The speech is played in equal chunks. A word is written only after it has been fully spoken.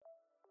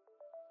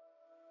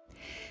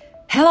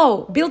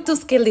Hello, Build to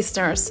Scale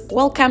listeners.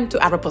 Welcome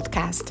to our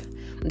podcast.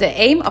 The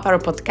aim of our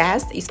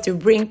podcast is to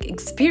bring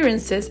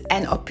experiences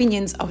and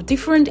opinions of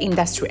different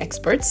industry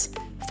experts,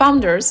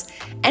 founders,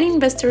 and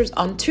investors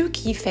on two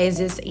key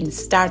phases in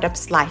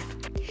startups' life.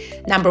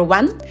 Number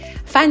one,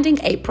 finding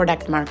a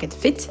product market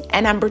fit,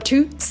 and number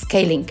two,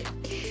 scaling.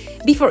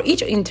 Before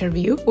each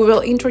interview, we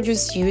will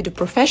introduce you the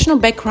professional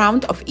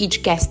background of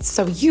each guest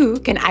so you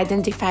can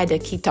identify the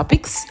key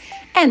topics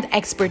and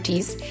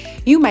expertise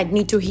you might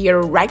need to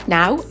hear right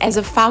now as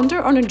a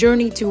founder on a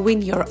journey to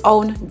win your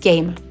own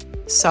game.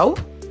 So,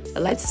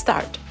 let's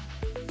start.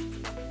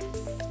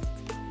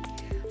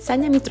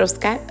 Sania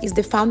Mitrowska is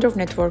the founder of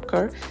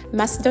Networker, a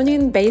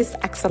Macedonian-based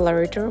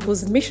accelerator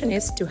whose mission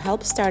is to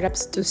help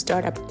startups to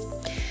start up.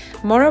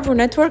 Moreover,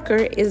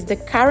 Networker is the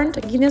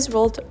current Guinness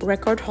World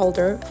Record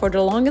holder for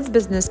the longest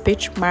business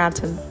pitch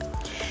marathon.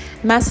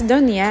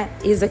 Macedonia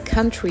is a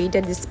country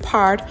that is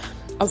part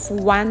of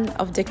one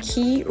of the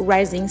key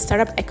rising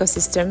startup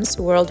ecosystems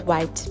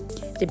worldwide,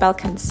 the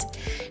Balkans.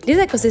 This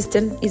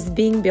ecosystem is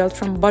being built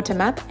from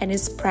bottom up and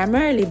is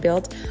primarily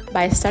built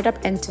by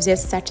startup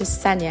enthusiasts such as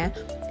Sania,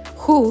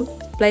 who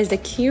plays the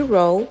key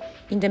role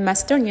in the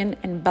Macedonian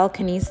and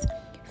Balkanese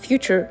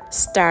future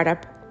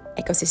startup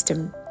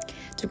ecosystem.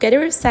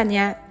 Together with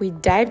Sania, we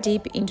dive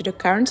deep into the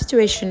current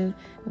situation,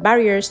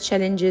 barriers,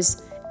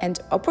 challenges, and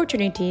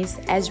opportunities,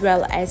 as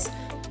well as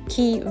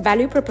key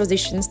value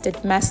propositions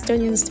that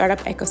Macedonian startup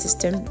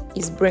ecosystem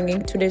is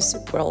bringing to this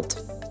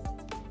world.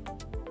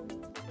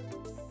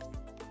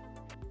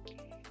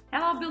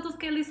 Hello, Build to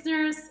Scale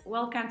listeners.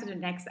 Welcome to the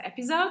next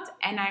episode,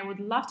 and I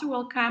would love to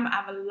welcome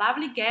our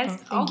lovely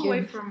guest all the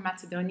way from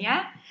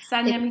Macedonia,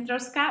 Sania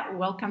Mitrowska.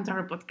 Welcome to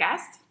our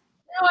podcast.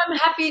 No, I'm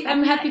happy.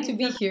 I'm happy to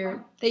be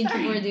here. Thank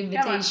you for the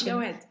invitation.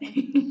 Go ahead.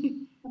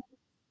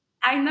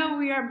 I know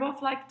we are both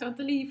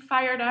totally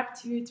fired up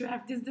to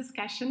have this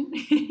discussion.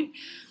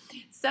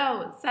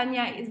 So,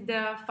 Sania is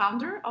the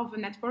founder of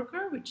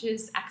Networker, which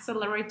is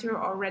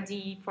accelerator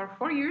already for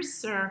 4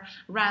 years,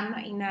 run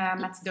in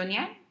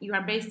Macedonia. You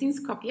are based in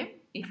Skopje,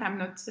 if I'm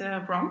not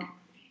wrong.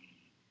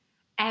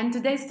 And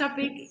today's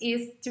topic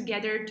is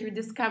together to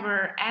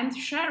discover and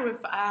share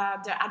with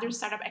the other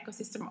startup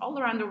ecosystem all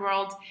around the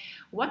world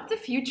what the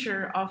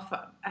future of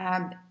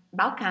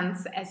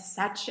Balkans as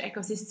such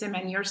ecosystem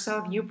and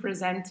yourself you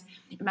present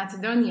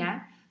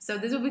Macedonia. So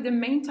this will be the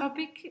main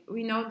topic.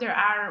 We know there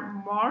are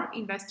more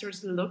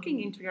investors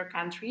looking into your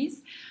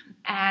countries,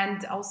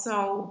 and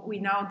also we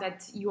know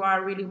that you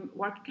are really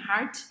working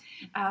hard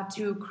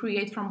to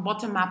create from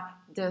bottom up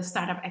the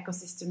startup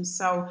ecosystem.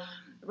 So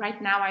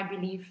right now, I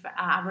believe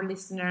our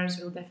listeners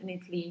will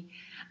definitely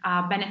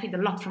benefit a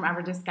lot from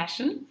our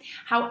discussion.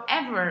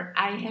 However,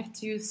 I have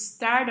to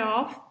start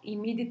off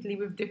immediately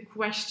with the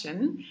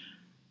question,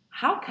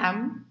 how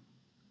come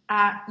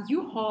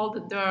you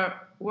hold the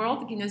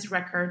World Guinness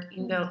record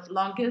in the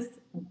longest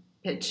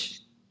pitch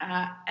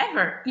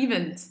ever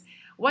event?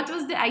 What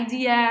was the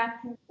idea?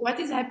 What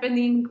is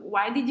happening?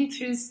 Why did you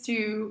choose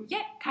to,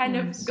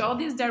 go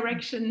this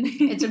direction?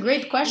 It's a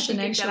great question,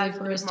 actually,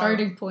 for a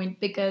starting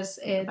point, because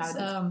it's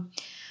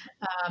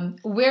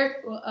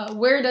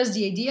where does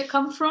the idea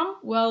come from?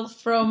 Well,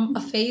 from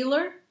a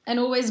failure, and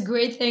always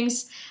great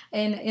things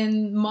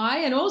in my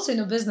and also in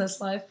a business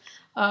life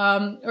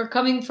are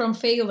coming from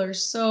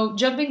failures. So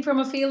jumping from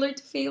a failure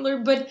to failure,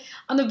 but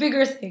on a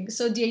bigger thing.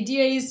 So the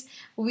idea is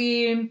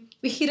we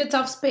hit a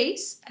tough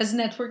space as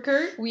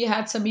networker. We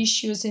had some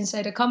issues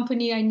inside the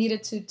company. I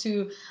needed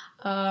to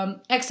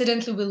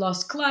accidentally we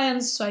lost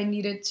clients, so I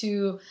needed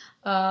to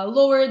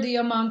lower the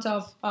amount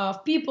of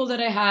people that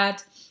I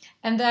had.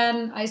 And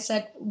then I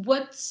said,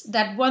 what's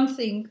that one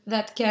thing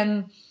that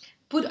can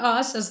put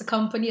us as a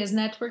company, as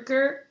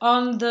networker,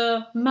 on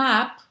the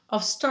map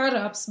of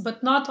startups,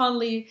 but not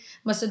only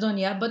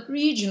Macedonia, but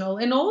regional,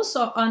 and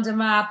also on the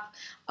map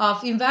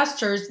of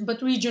investors,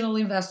 but regional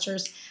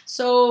investors.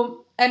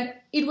 So, and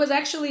it was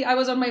actually, I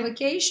was on my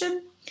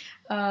vacation,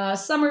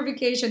 summer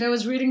vacation. I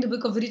was reading the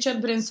book of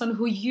Richard Branson,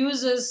 who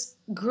uses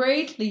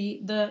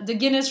greatly the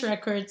Guinness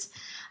records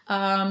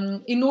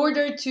in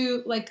order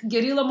to,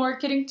 guerrilla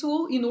marketing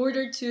tool, in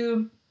order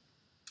to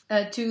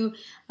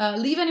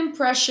leave an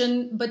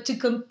impression, but to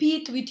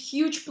compete with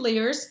huge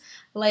players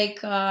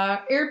like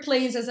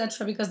airplanes,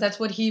 etc., because that's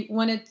what he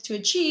wanted to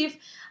achieve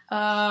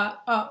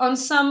on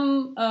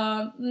some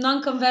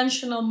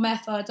non-conventional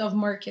method of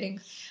marketing.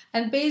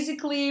 And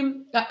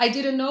basically, I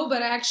didn't know,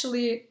 but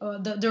actually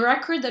the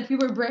record that we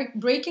were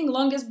breaking,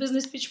 longest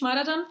business pitch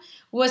marathon,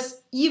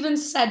 was even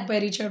set by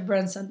Richard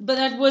Branson. But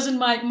that wasn't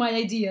my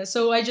idea.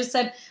 So I just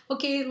said,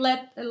 okay,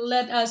 let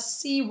us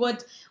see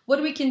what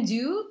we can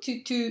do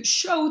to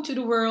show to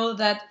the world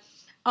that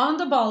on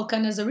the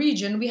Balkan as a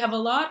region, we have a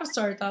lot of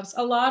startups,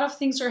 a lot of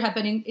things are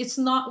happening. It's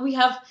not, we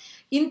have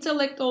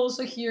intellect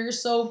also here.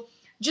 So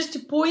just to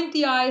point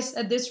the eyes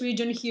at this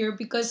region here,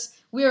 because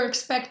we are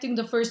expecting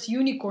the first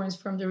unicorns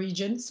from the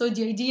region. So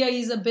the idea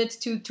is a bit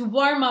to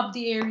warm up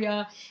the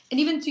area and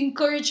even to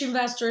encourage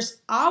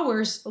investors,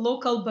 ours,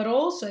 local, but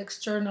also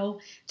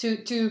external,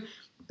 to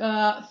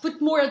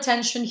put more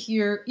attention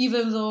here,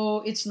 even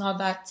though it's not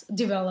that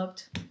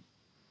developed.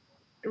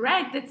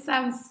 Right, that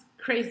sounds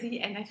crazy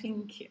and I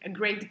think a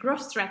great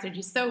growth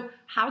strategy. So,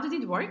 how did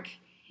it work?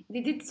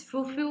 Did it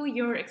fulfill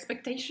your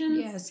expectations?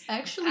 Yes,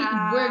 actually,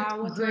 it worked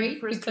What were the great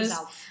first because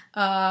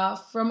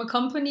results? from a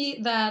company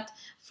that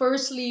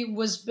firstly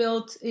was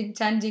built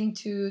intending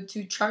to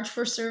charge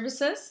for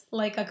services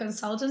like a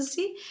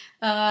consultancy,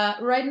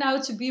 right now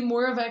to be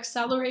more of an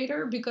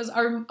accelerator because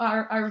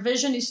our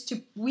vision is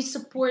to we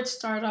support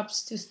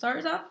startups to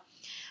start up.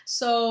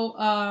 So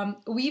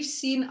we've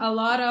seen a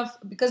lot of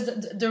because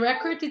the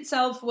record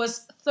itself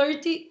was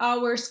 30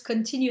 hours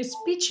continuous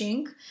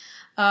pitching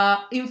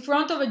in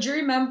front of a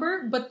jury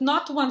member, but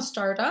not one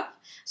startup.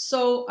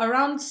 So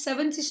around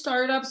 70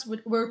 startups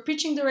were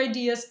pitching their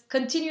ideas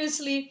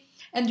continuously.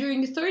 And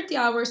during 30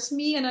 hours,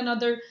 me and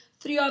another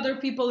three other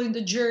people in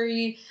the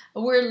jury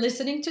were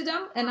listening to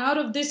them. And out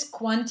of this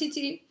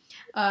quantity,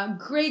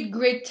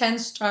 great 10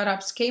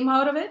 startups came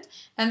out of it.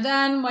 And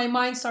then my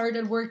mind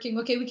started working.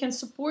 Okay, we can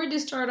support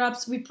these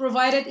startups. We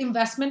provided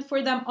investment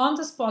for them on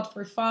the spot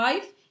for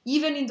five,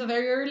 even in the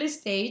very early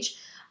stage.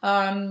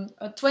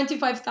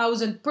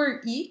 25,000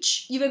 per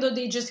each, even though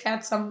they just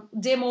had some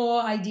demo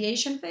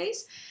ideation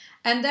phase.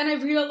 And then I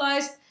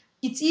realized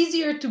it's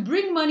easier to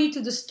bring money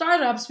to the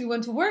startups we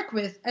want to work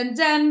with, and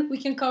then we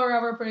can cover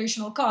our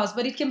operational costs.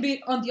 But it can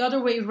be on the other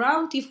way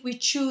around if we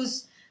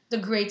choose the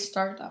great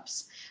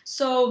startups.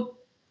 So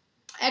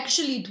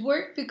actually it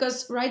worked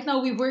because right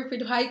now we work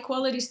with high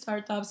quality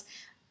startups.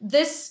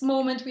 This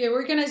moment we are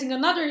organizing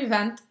another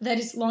event that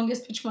is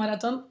longest pitch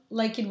marathon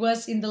like it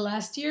was in the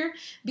last year,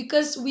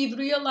 because we've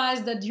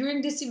realized that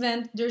during this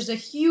event there's a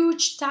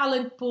huge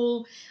talent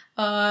pool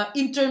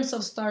in terms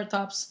of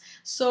startups,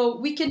 so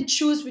we can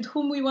choose with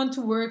whom we want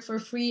to work for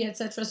free,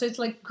 etc. So it's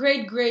like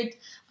great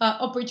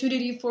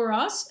opportunity for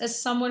us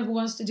as someone who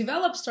wants to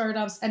develop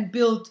startups and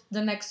build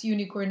the next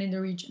unicorn in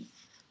the region.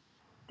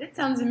 That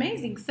sounds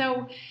amazing.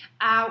 So,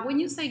 when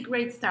you say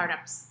great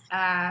startups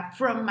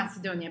from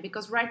Macedonia,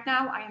 because right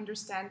now I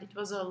understand it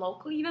was a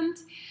local event,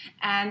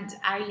 and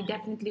I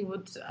definitely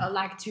would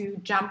like to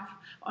jump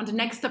on the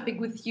next topic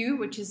with you,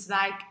 which is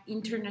like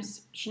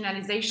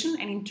internationalization,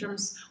 and in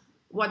terms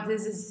what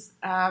this is,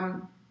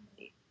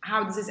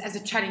 how this is as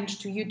a challenge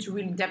to you to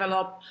really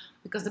develop,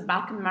 because the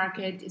Balkan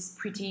market is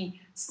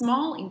pretty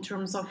small in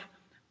terms of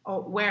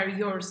where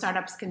your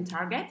startups can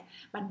target.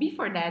 But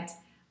before that,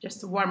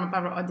 just to warm up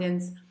our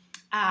audience,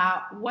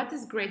 what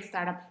is great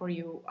startup for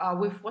you?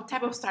 With what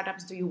type of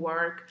startups do you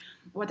work?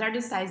 What are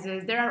the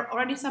sizes? There are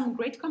already some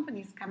great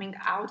companies coming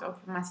out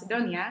of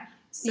Macedonia. Yes.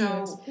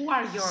 So, who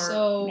are your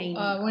So main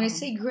when I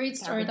say great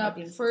target startup,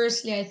 audiences?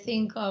 firstly I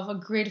think of a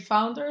great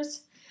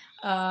founders,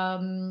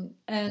 and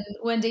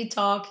when they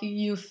talk,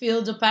 you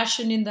feel the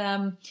passion in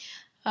them.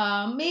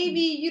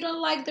 Maybe you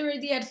don't like their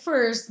idea at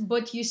first,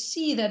 but you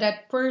see that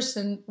that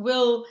person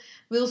will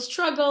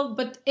struggle,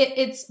 but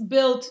it's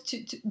built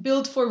to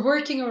built for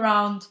working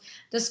around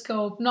the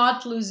scope,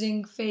 not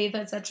losing faith,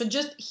 etc.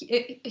 Just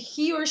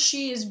he or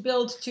she is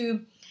built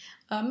to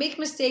make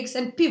mistakes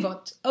and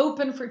pivot,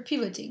 open for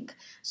pivoting.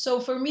 So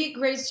for me,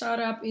 great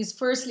startup is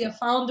firstly a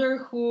founder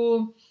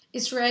who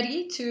is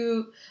ready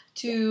to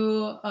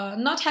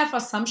not have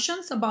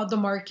assumptions about the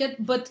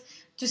market, but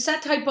to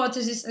set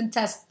hypotheses and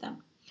test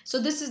them. So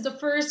this is the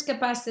first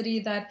capacity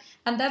that,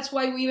 and that's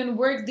why we even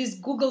work these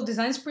Google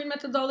design sprint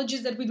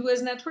methodologies that we do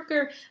as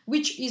networker,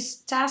 which is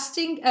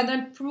testing and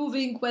then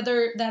proving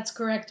whether that's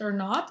correct or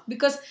not,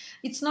 because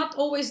it's not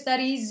always that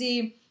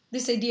easy.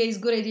 This idea is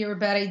good idea or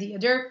bad idea.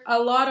 There are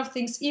a lot of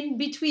things in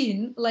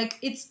between. Like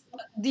it's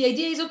the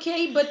idea is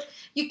okay, but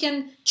you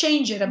can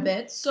change it a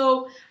bit.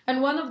 So,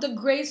 and one of the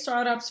great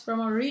startups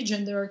from our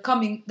region that are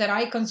coming that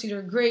I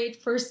consider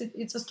great. First,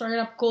 it's a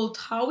startup called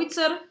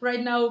Howitzer.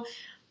 Right now,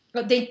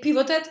 they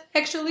pivoted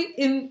actually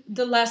in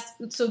the last.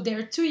 So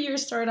they're 2 year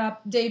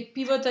startup. They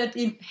pivoted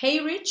in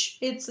Heyrich.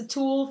 It's a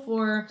tool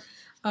for.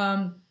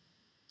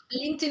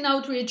 LinkedIn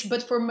outreach,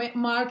 but for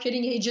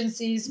marketing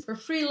agencies, for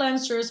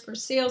freelancers, for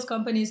sales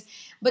companies.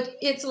 But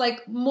it's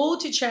like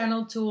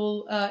multi-channel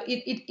tool.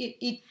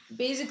 It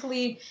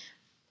basically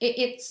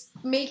it's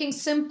making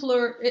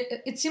simpler.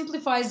 It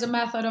simplifies the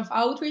method of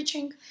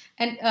outreaching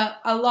and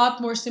a lot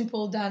more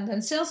simple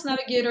than Sales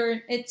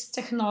Navigator. It's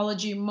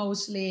technology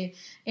mostly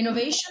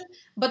innovation.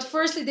 But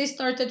firstly, they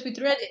started with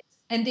Reddit.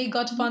 And they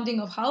got funding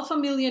of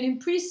 500,000 in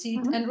pre-seed,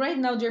 and Mm-hmm. right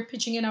now they're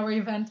pitching in our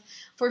event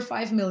for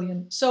 5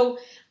 million. So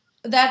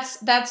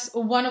that's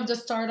one of the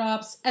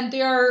startups, and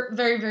they are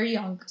very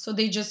young, so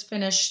they just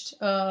finished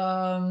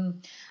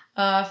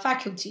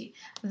faculty.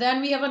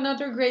 Then we have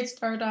another great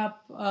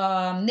startup,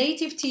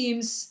 native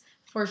teams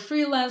for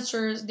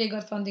freelancers. They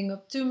got funding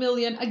of 2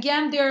 million.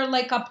 Again, they're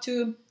like up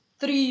to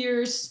 3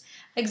 years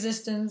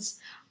existence.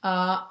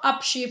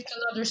 Upshift,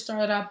 another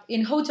startup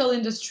in hotel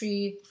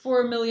industry,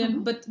 4 million,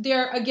 Mm-hmm. but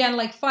they're again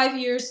like 5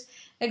 years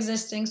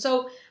existing.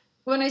 So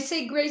when I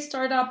say great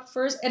startup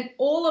first, and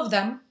all of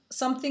them,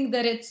 something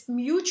that it's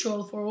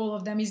mutual for all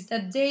of them is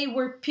that they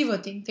were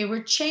pivoting, they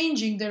were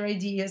changing their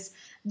ideas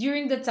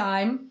during the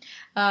time,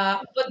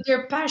 but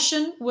their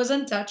passion was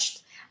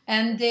untouched.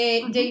 And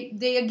Mm-hmm.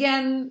 they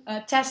again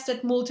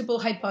tested multiple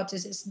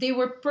hypotheses. They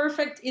were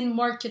perfect in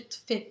market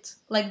fit.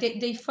 Like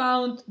they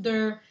found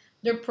their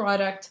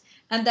product,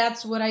 and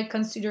that's what I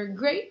consider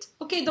great.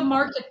 Okay, the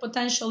market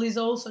potential is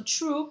also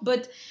true,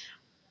 but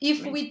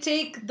if Right. we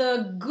take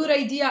the good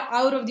idea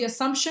out of the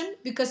assumption,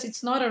 because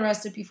it's not a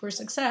recipe for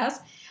success,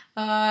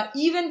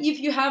 even if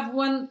you have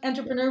one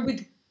entrepreneur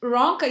with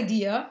wrong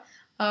idea,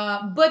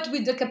 but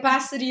with the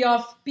capacity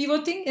of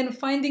pivoting and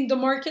finding the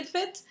market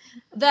fit,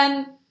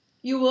 then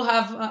you will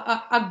have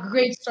a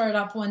great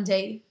startup one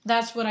day.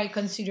 That's what I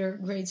consider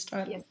great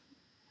startup. Yes.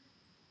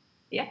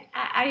 Yeah,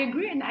 I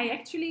agree, and I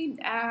actually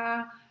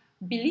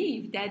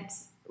believe that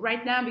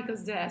right now,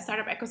 because the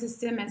startup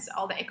ecosystem and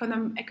all the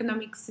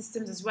economic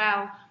systems as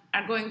well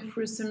are going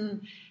through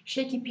some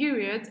shaky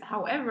period.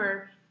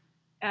 However,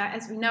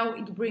 as we know,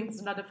 it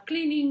brings a lot of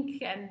cleaning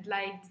and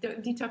like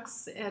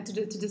detox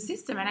to the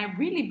system, and I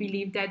really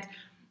believe that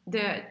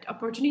the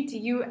opportunity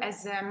you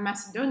as a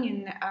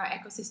Macedonian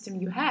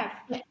ecosystem you have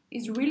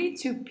is really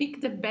to pick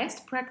the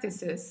best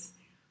practices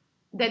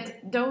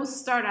that those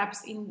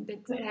startups in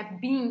that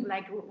have been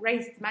like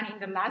raised money in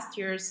the last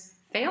years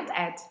failed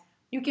at.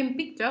 You can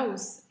pick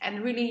those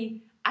and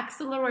really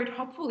accelerate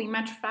hopefully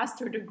much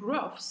faster the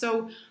growth.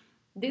 So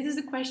this is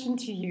a question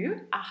to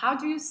you. How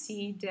do you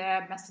see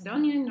the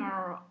Macedonian,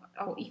 or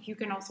if you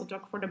can also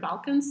talk for the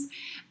Balkans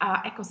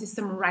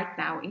ecosystem right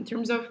now in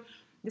terms of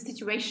the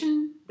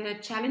situation, the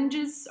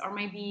challenges, or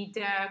maybe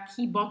the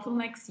key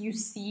bottlenecks you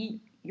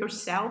see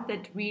yourself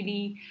that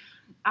really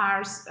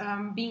are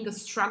being a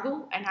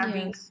struggle and are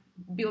being Yes.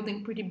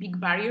 building pretty big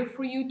barrier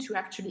for you to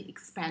actually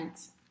expand?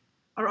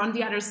 Or on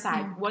the other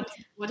side, Yeah. what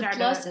The are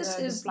pluses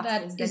the is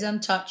that pluses is that we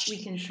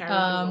untouched. can share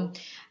with the Um, world?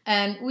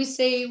 and we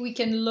say we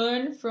can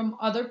learn from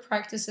other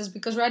practices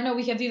because right now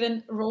we have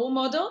even role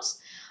models.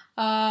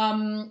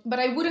 But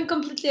I wouldn't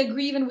completely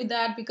agree even with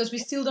that because we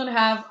still don't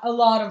have a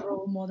lot of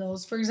role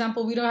models. For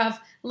example, we don't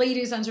have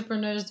ladies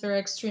entrepreneurs that are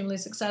extremely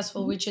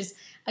successful, which is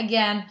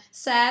again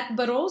sad.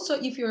 But also,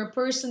 if you're a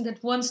person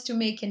that wants to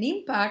make an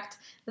impact,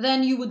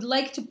 then you would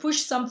like to push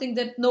something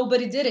that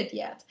nobody did it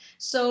yet.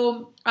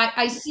 So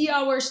I see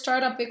our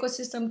startup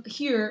ecosystem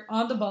here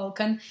on the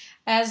Balkan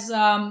as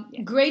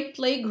Yeah. great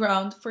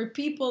playground for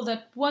people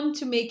that want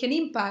to make an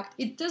impact.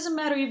 It doesn't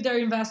matter if they're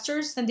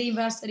investors and they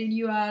invested in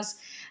US,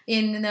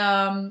 in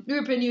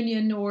European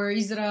Union or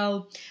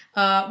Israel.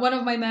 One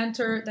of my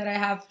mentor that I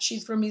have,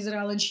 she's from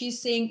Israel, and she's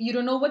saying, you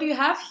don't know what you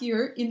have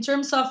here in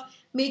terms of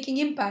making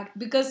impact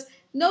because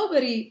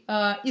nobody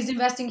is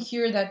investing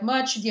here that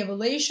much. The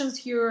evaluations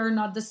here are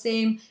not the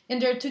same.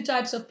 And there are two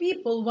types of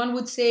people. One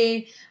would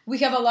say, we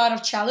have a lot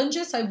of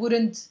challenges. I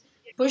wouldn't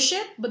push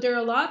it, but there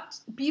are a lot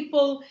of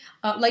people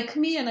like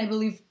me, and I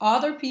believe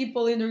other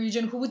people in the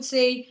region who would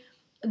say,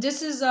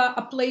 this is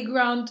a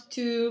playground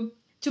to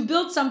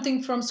build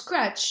something from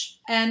scratch.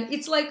 And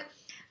it's like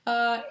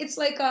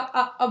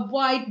a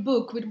white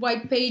book with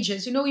white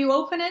pages. You know, you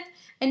open it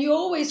and you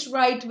always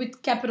write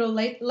with capital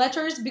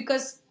letters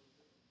because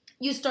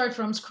you start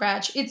from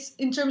scratch. It's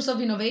in terms of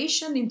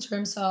innovation, in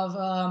terms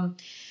of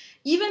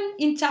even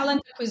in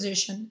talent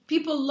acquisition.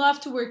 People love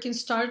to work in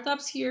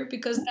startups here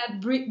because that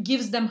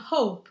gives them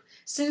hope.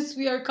 Since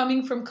we are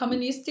coming from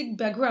communistic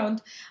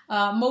background,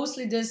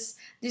 mostly this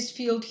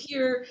field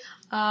here,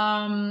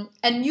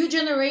 and new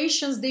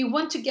generations, they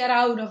want to get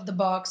out of the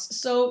box.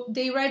 So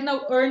they right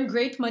now earn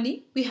great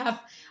money. We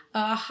have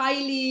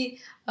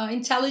highly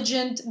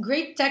intelligent,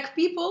 great tech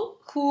people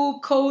who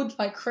code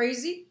like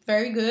crazy,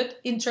 very good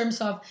in terms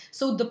of.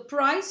 So the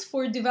price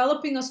for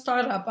developing a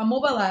startup, a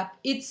mobile app,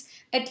 it's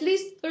at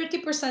least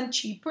 30%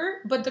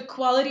 cheaper, but the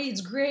quality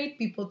is great.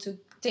 People to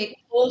take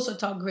also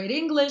talk great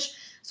English.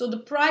 So the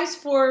price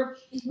for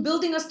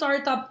building a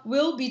startup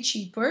will be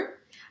cheaper.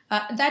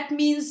 That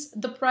means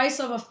the price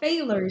of a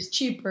failure is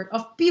cheaper,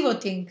 of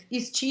pivoting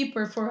is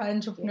cheaper for an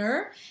Yes.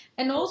 entrepreneur,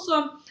 and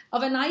also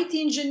of an IT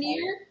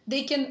engineer,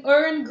 they can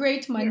earn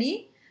great Yes.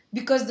 money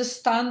because the All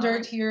standard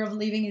right. here of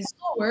living is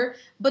lower,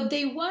 but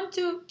they want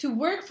to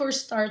work for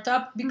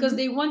startup because Mm-hmm.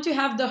 they want to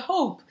have the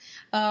hope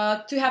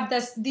to have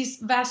these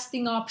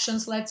vesting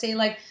options. Let's say,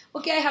 like,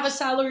 okay, I have a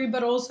salary,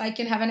 but also I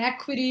can have an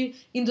equity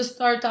in the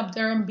startup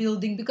that I'm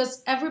building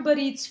because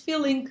everybody is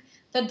feeling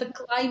that the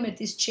climate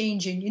is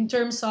changing in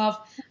terms of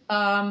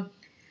um,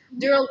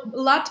 there are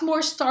a lot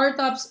more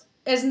startups.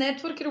 As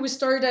networker, we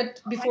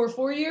started before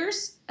 4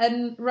 years,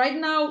 and right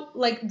now,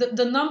 like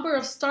the number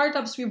of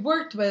startups we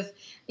worked with,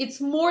 it's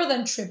more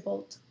than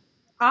tripled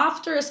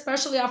after,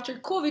 especially after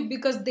COVID,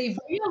 because they've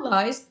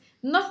realized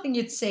nothing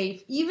is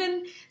safe.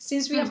 Even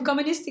since we have Mm-hmm.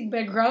 communistic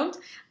background,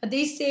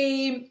 they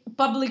say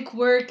public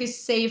work is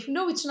safe.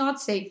 No, it's not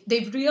safe.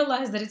 They've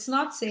realized that it's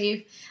not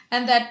safe,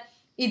 and that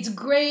it's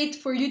great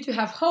for you to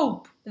have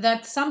hope.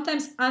 That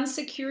sometimes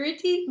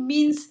insecurity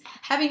means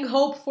having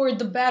hope for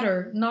the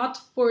better, not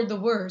for the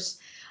worse.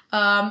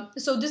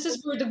 So this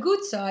is for the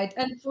good side,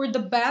 and for the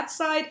bad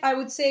side, I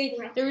would say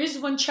Right. there is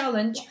one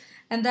challenge,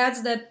 and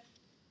that's that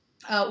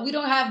we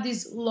don't have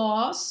these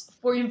laws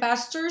for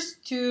investors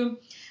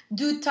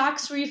do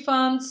tax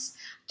refunds,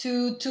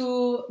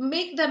 to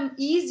make them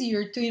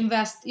easier to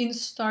invest in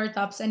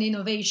startups and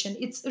innovation.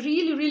 It's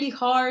really, really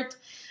hard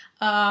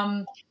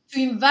um,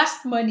 to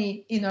invest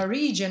money in a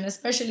region,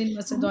 especially in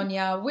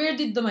Macedonia. Where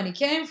did the money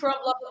came from?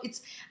 Blah, blah.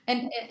 It's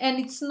and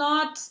it's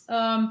not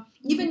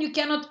even you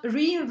cannot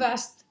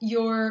reinvest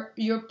your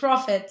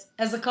profit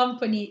as a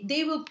company.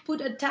 They will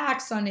put a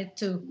tax on it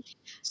too.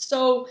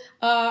 So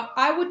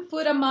I would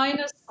put a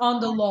minus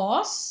on the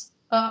laws.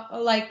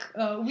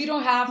 We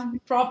don't have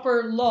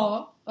proper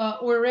law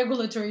or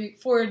regulatory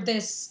for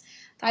this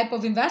type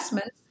of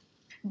investment,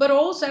 but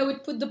also I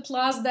would put the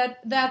plus that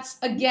that's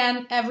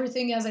again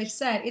everything as I've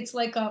said. It's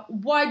like a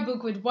white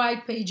book with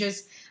white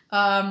pages,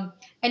 and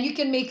you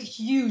can make a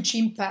huge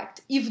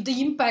impact if the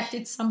impact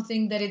is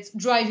something that it's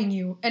driving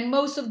you. And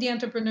most of the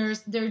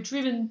entrepreneurs, they're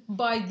driven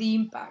by the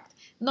impact,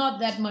 not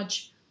that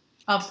much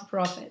of the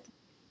profit.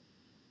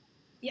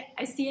 Yeah,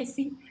 I see, I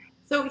see.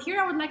 So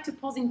here I would like to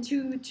pause in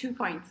two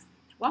points.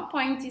 One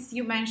point is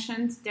you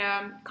mentioned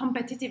the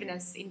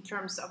competitiveness in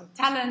terms of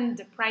talent,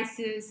 the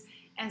prices,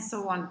 and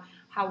so on.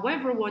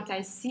 However, what I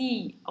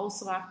see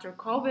also after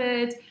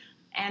COVID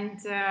and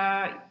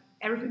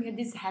everything that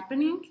is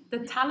happening, the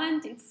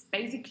talent it's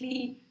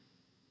basically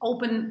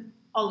open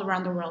all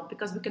around the world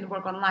because we can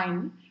work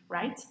online,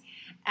 right?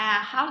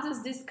 How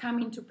does this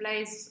come into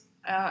place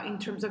in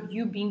terms of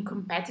you being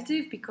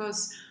competitive?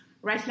 Because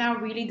right now,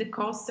 really, the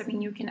costs, I mean,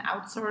 you can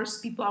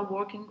outsource, people are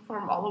working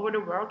from all over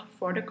the world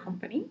for the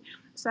company.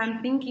 So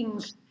I'm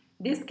thinking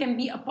this can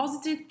be a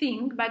positive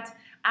thing, but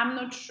I'm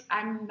not,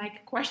 I'm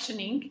like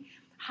questioning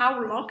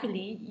how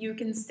locally you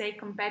can stay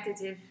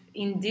competitive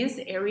in this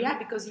area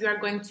because you are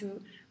going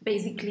to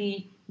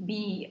basically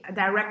be a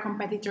direct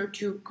competitor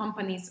to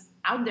companies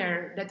out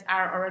there that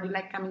are already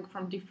like coming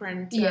from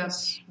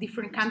Yes.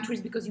 different countries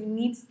because you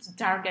need to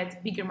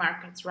target bigger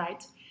markets,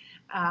 right?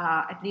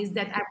 At least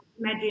that I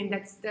imagine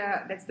that's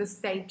the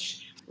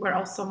stage where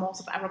also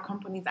most of our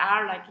companies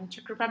are, like in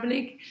Czech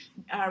Republic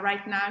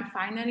right now.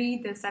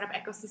 Finally, the startup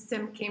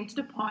ecosystem came to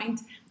the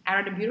point. I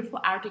read a beautiful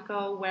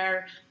article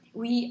where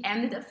we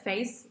ended a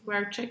phase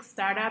where Czech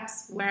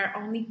startups were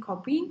only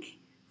copying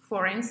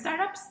foreign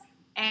startups,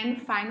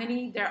 and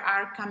finally they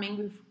are coming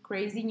with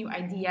crazy new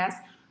ideas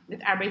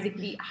that are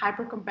basically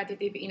hyper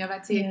competitive,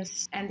 innovative,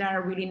 Yes. and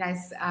are a really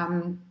nice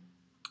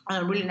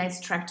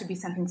track to be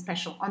something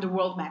special on the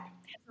world map.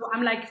 So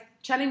I'm like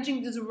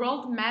challenging this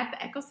world map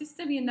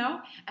ecosystem,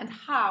 and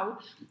how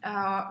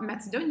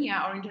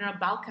Macedonia or in general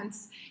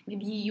Balkans,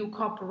 maybe you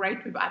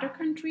cooperate with other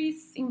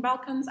countries in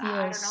Balkans. I don't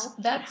Yes, know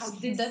how that's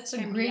this that's a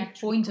can be great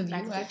actually point of view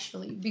competitive.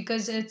 actually,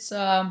 because it's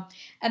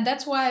and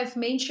that's why I've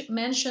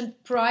mentioned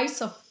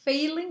price of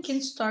failing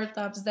in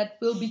startups that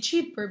will be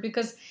cheaper,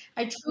 because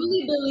I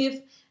truly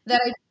believe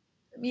that I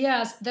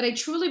yes, that I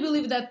truly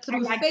believe that I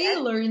through like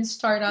failure in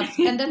startups,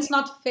 and that. that's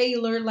not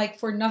failure like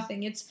for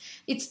nothing.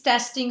 It's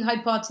testing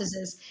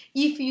hypothesis.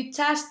 If you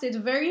test it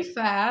very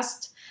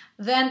fast,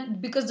 then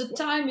because the Yeah,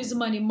 time is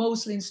money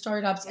mostly in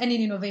startups yeah, and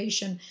in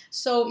innovation.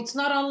 So it's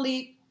not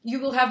only you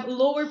will have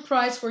lower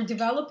price for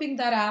developing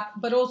that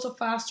app, but also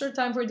faster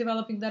time for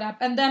developing that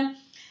app. And then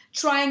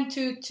trying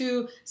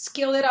to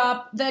scale it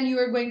up, then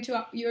you're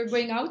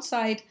going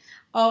outside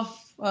of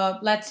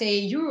let's say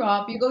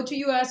Europe, you go to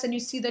US and you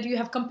see that you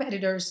have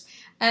competitors,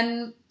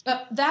 and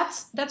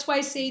that's why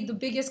I say the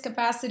biggest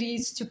capacity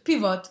is to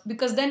pivot,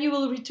 because then you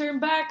will return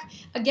back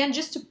again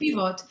just to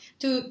pivot,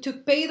 to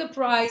pay the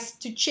price,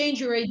 to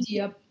change your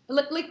idea,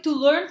 like to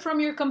learn from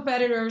your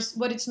competitors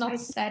what it's I not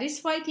see.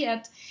 satisfied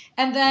yet,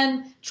 and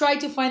then try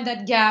to find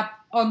that gap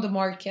on the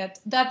market.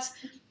 That's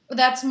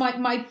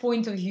my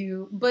point of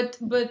view. But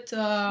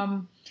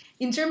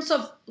in terms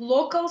of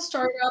local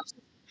startups,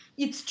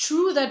 it's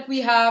true that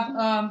we have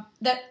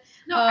that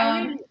No,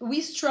 I really.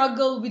 we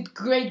struggle with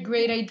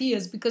great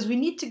ideas because we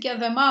need to get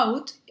them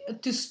out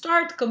to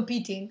start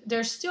competing.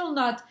 They're still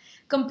not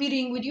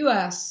competing with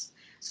us.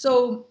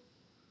 So,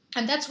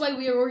 and that's why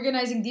we are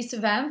organizing these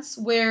events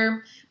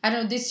where, I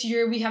don't know, this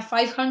year we have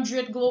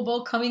 500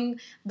 global coming,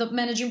 the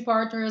managing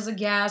partner as a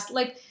guest,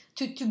 like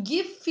to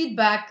give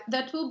feedback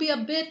that will be a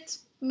bit,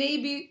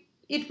 maybe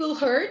it will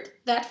hurt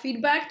that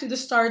feedback to the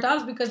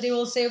startups, because they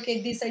will say,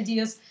 okay, these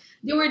ideas,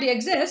 they already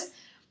exist.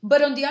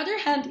 But on the other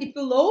hand, it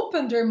will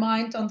open their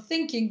mind on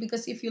thinking,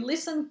 because if you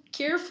listen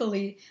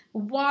carefully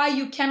why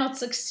you cannot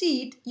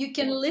succeed, you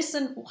can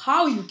listen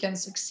how you can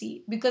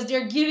succeed, because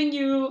they're giving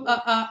you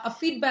a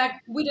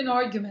feedback with an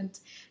argument.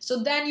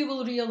 So then you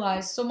will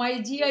realize. So my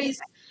idea is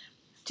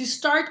to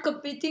start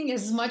competing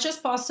as much as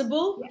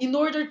possible Yeah, in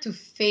order to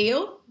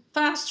fail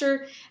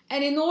faster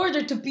and in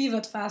order to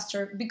pivot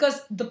faster,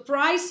 because the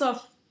price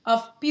of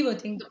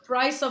pivoting, the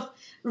price of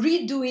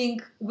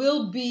redoing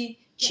will be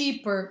yeah.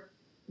 cheaper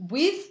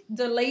with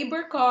the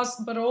labor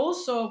cost, but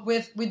also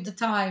with the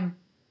time,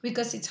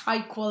 because it's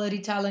high quality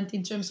talent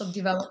in terms of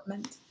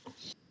development.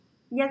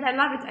 Yes, I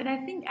love it, and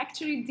I think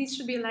actually this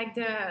should be like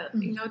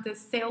the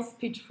sales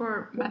pitch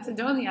for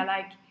Macedonia.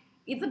 Like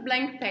it's a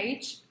blank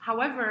page.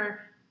 However,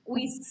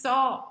 we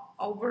saw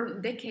over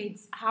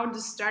decades how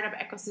the startup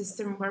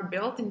ecosystem were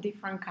built in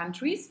different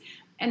countries,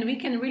 and we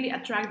can really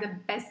attract the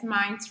best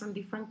minds from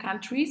different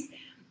countries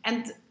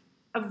and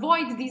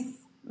avoid these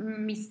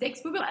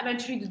mistakes. We will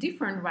eventually do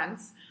different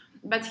ones,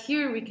 but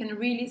here we can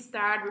really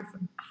start with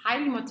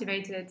highly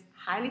motivated,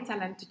 highly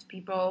talented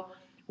people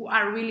who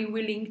are really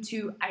willing to.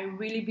 I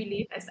really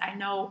believe, as I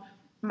know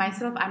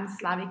myself, I'm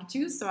Slavic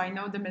too, so I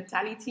know the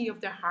mentality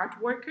of the hard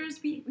workers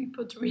we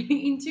put really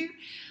into,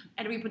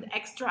 and we put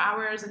extra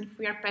hours. And if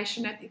we are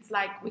passionate, it's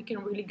like we can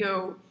really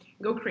go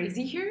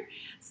crazy here.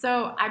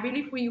 So I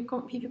believe when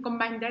if you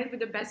combine that with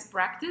the best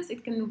practice,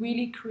 it can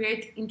really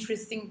create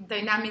interesting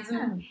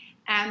dynamism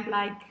and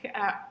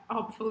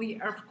hopefully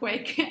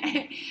earthquake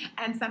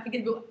and something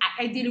that will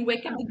ideally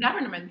wake up the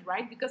government,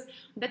 right? Because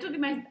that would be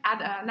my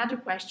another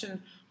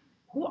question.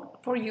 Who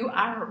for you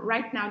are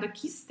right now the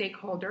key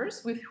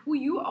stakeholders with who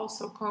you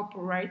also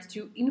cooperate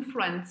to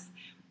influence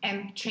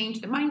and change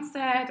the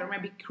mindset, or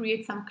maybe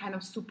create some kind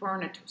of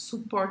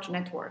support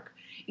network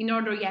in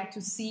order, yeah,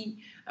 to see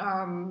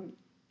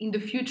in the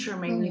future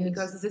mainly,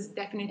 because Yes. this is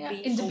Yeah, definitely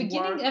in the a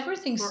beginning, work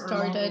everything for a long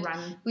started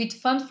run, with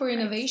Fund for right?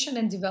 Innovation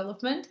and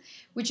Development,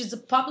 which is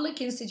a public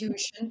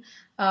institution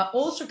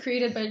also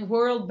created by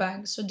World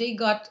Bank. So they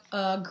got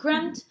a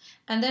grant,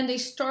 and then they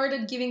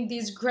started giving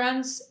these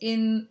grants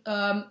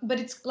but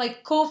it's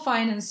like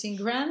co-financing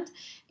grant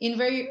in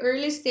very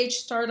early stage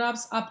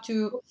startups up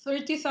to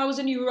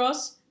 30,000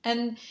 euros.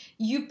 And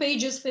you pay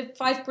just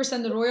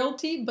 5%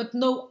 royalty, but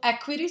no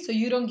equity, so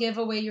you don't give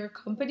away your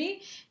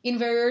company in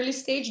very early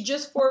stage,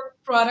 just for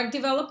product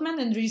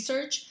development and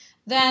research.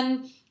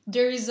 Then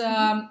there is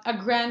a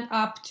grant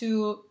up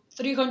to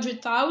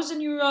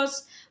 300,000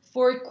 euros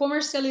for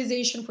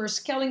commercialization, for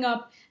scaling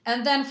up,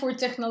 and then for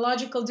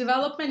technological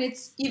development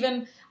it's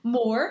even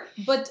more.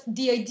 But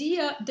the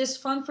idea, this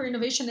fund for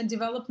innovation and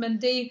development,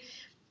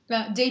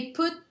 they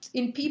put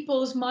in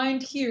people's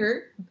mind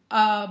here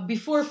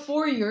before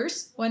 4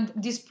 years, when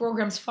these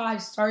programs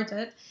five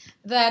started,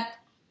 that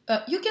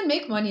you can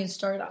make money in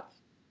startup.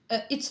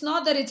 It's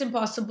not that it's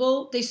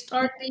impossible. They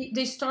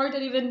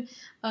started even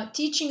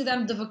teaching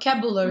them the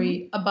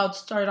vocabulary about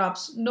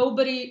startups.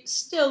 Nobody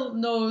still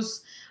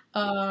knows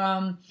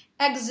um,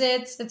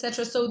 exits,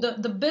 etc. So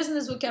the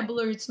business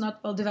vocabulary, it's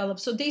not well developed.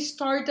 So they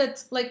started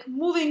like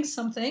moving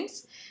some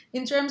things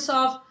in terms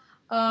of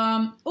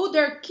oh,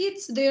 there are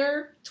kids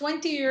there,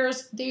 20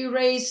 years, they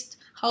raised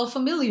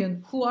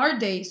 500,000. Who are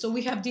they? So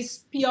we have these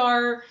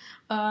PR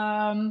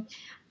um,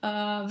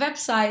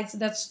 websites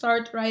that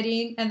start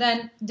writing, and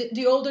then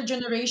the older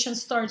generation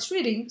starts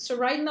reading. So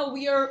right now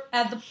we are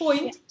at the Yeah.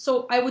 point,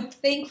 so I would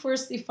thank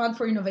first the Fund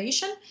for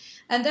Innovation.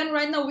 And then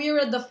right now we are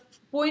at the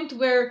point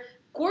where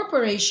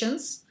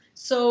corporations,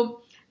 so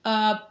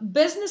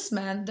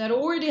businessmen that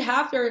already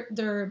have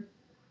their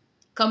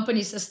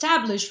companies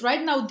established,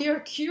 right now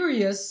they're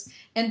curious,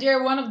 and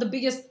they're one of the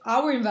biggest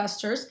our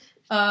investors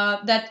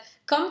that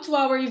come to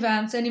our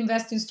events and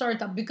invest in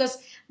startup because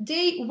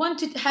they want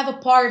to have a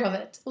part of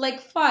it, like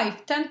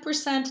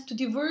 5-10%, to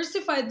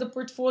diversify the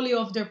portfolio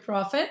of their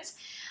profits.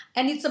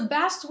 And it's a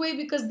best way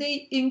because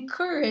they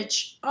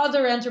encourage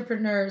other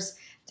entrepreneurs,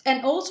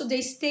 and also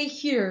they stay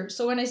here.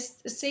 So when I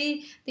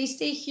say they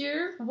stay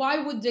here, why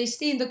would they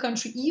stay in the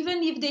country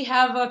even if they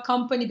have a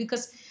company?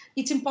 Because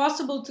it's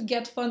impossible to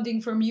get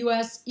funding from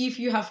US if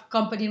you have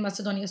company in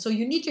Macedonia. So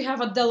you need to have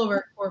a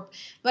Delaware corp.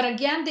 But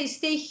again, they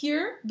stay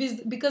here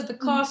because the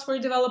costs for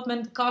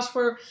development, costs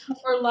for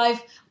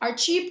life are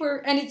cheaper,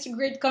 and it's a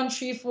great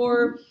country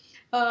for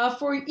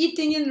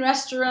eating in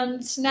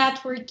restaurants,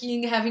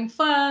 networking, having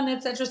fun,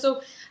 etc.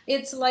 So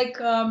it's like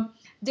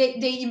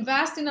they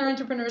invest in our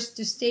entrepreneurs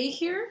to stay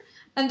here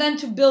and then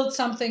to build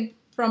something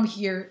from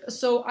here.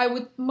 So I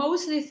would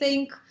mostly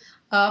think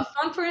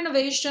Fund for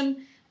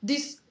Innovation,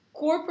 these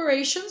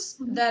corporations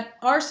that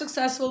are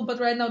successful, but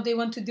right now they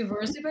want to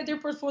diversify their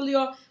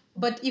portfolio.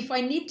 But if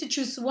I need to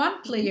choose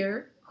one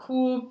player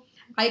who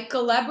I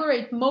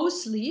collaborate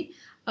mostly,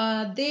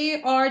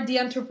 they are the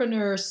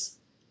entrepreneurs,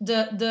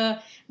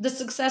 the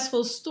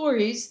successful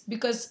stories,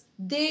 because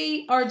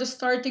they are the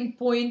starting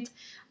point,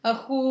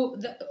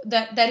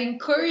 that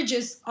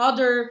encourages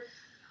other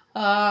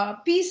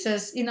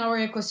pieces in our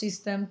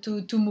ecosystem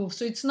to move.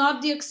 So it's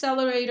not the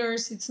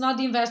accelerators, it's not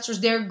the investors.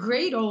 They're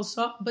great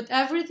also, but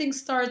everything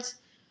starts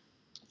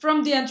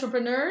from the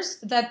entrepreneurs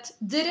that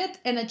did it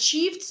and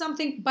achieved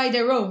something by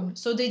their own.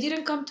 So they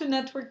didn't come to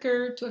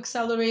networker, to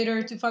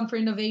accelerator, to fund for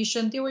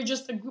innovation. They were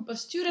just a group of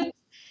students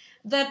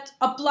that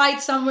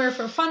applied somewhere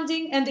for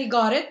funding and they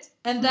got it.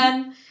 And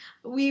then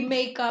we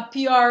make a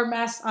PR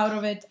mess out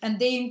of it, and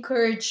they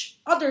encourage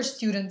other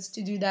students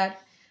to do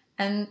that,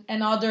 and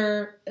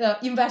other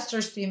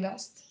investors to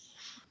invest.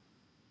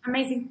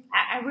 Amazing.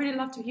 I really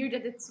love to hear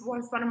that. It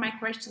was one of my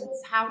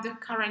questions, how the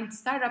current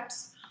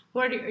startups who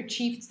already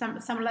achieved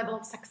some level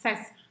of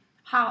success,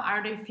 how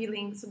are they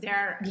feeling? So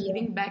they're Yeah.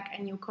 giving back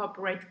and you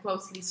cooperate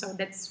closely. So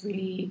that's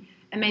really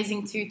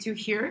amazing to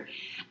hear.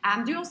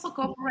 And do you also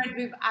cooperate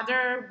with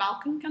other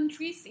Balkan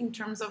countries in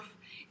terms of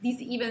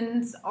these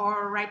events,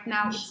 or right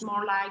now it's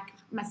more like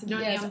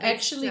Yes, Macedonian based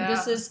actually,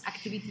 this is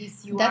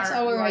activities that's you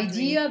our are doing?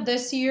 idea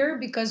this year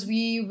because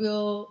we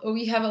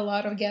have a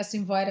lot of guests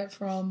invited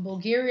from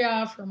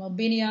Bulgaria, from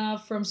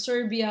Albania, from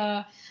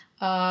Serbia,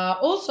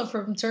 also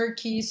from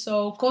Turkey,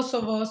 so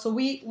Kosovo. So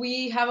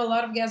we have a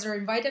lot of guests are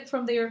invited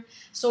from there.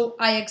 So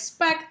I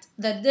expect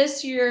that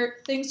this year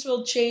things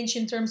will change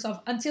in terms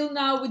of until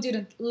now we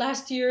didn't.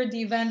 Last year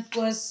the event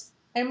was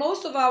and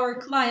most of our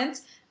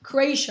clients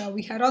Croatia.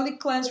 We had only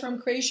clients from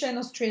Croatia and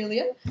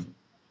Australia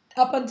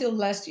up until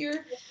last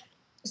year.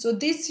 So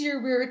this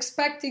year we're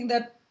expecting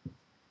that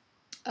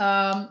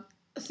um,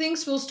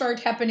 things will start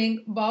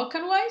happening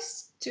Balkan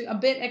wise to a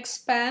bit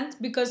expand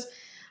because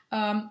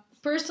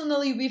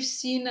personally we've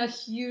seen a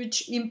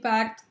huge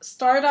impact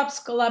startups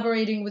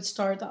collaborating with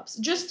startups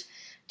just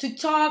to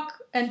talk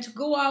and to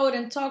go out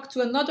and talk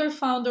to another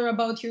founder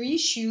about your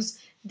issues.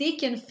 They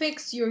can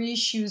fix your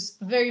issues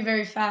very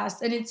very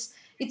fast and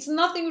it's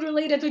nothing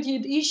related with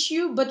your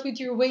issue but with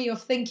your way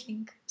of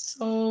thinking.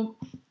 So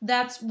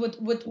that's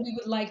what we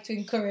would like to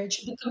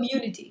encourage the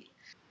community.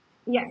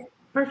 Yes,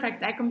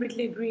 perfect. I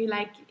completely agree.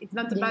 Like it's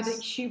not about the Yes.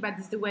 issue, but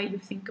it's the way you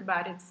think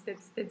about it.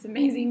 That's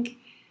amazing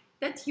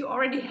that you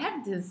already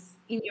have this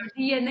in your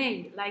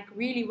DNA. Like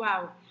really,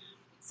 wow.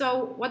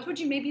 So, what would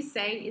you maybe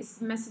say is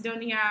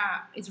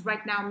Macedonia is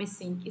right now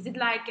missing? Is it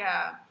like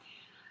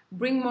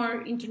bring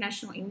more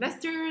international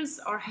investors,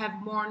 or have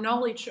more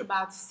knowledge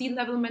about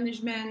C-level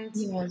management?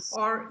 Yes.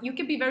 Or you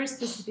can be very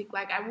specific.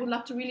 Like I would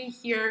love to really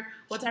hear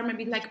what are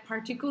maybe like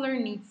particular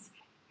needs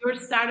your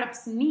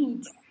startups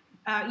need.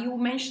 You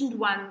mentioned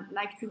one,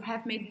 like to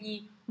have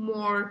maybe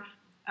more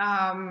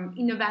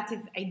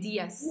innovative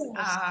ideas.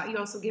 Yes. You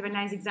also gave a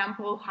nice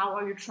example. How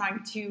are you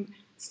trying to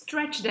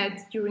stretch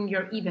that during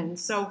your event?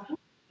 So,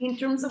 in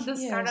terms of the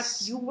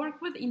startups you Yes.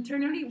 work with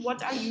internally,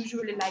 what are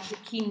usually like the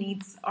key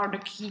needs or the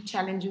key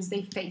challenges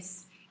they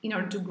face in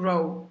order to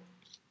grow?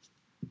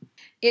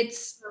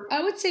 It's,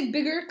 I would say,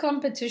 bigger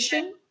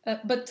competition,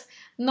 but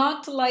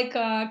not like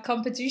a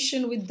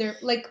competition with their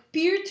like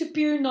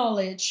peer-to-peer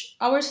knowledge.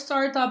 Our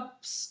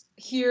startups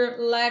here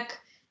lack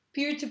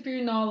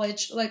peer-to-peer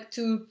knowledge, like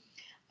to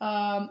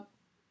um,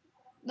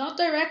 not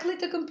directly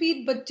to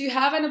compete, but to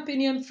have an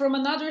opinion from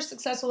another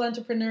successful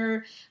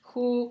entrepreneur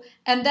who,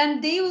 and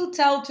then they will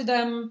tell to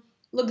them,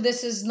 look,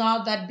 this is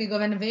not that big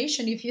of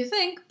innovation if you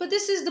think, but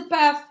this is the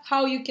path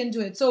how you can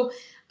do it. So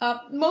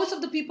most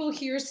of the people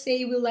here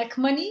say we lack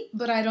money,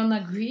 but I don't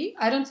agree.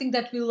 I don't think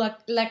that we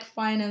lack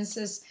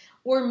finances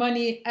or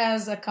money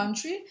as a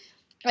country.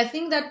 I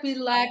think that we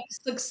lack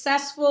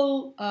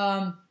successful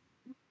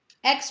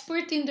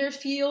expert in their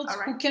field All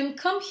right. who can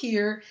come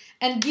here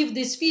and give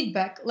this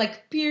feedback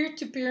like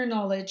peer-to-peer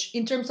knowledge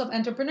in terms of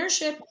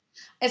entrepreneurship,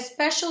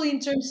 especially in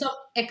terms of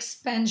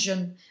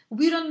expansion.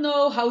 We don't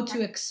know how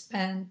to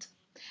expand,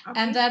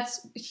 and Okay.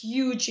 that's a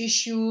huge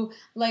issue.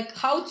 Like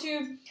how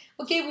to,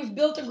 okay, we've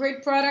built a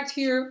great product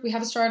here, we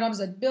have startups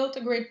that built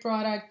a great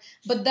product,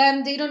 but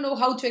then they don't know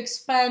how to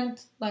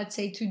expand, let's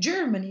say, to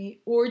Germany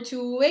or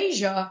to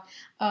Asia.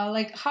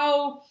 Like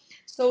how,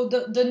 so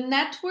the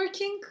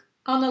networking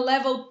on a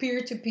level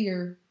peer to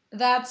peer,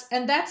 that's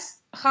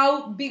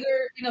how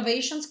bigger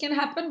innovations can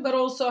happen, but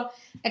also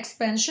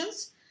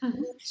expansions.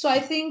 Mhm. So I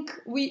think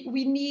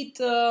we need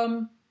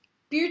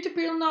peer to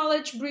peer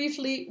knowledge.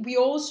 Briefly, we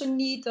also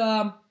need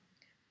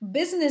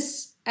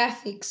business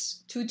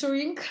ethics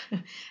tutoring.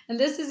 And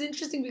this is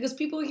interesting because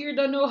people here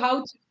don't know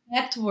how to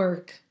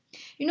network.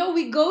 You know,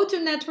 we go to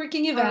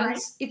networking All right.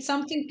 events. It's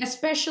something,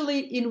 especially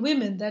in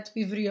women, that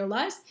we've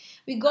realized.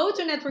 We go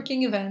to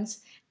networking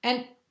events,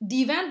 and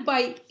the event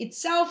by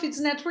itself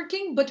is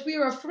networking, but we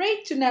are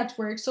afraid to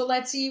network. So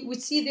let's see, we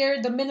see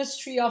there the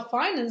Ministry of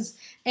Finance,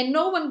 and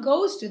no one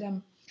goes to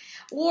them,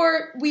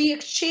 or we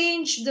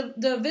exchange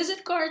the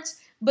visit cards,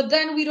 but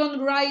then we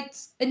don't write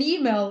an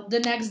email the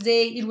next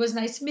day, it was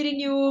nice meeting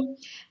you,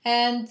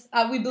 and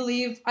I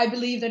believe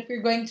that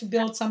we're going to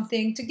build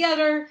something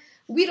together.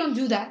 We don't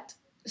do that.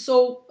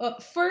 So um,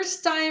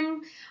 first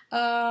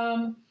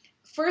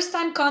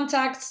time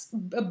contacts,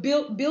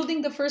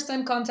 building the first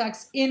time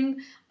contacts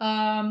in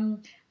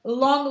um,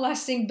 long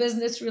lasting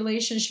business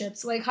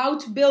relationships, like how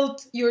to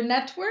build your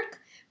network,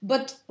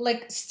 but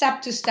like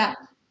step to step,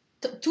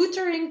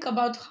 tutoring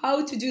about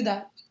how to do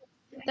that.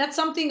 That's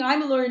something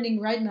I'm learning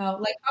right now,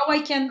 like how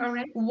I can All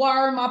right.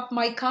 warm up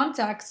my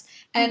contacts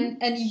Mhm.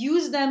 and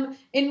use them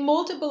in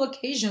multiple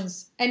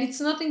occasions. And it's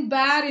nothing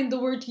bad in the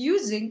word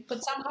using,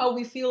 but somehow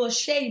we feel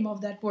ashamed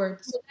of that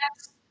word. So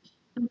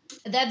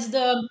that's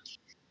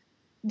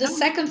the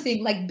second Okay.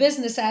 thing, like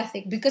business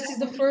ethic, because I it's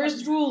the understand.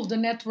 first rule, the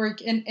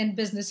network and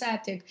business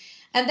ethic.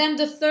 And then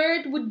the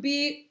third would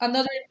be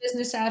another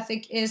business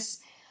ethic is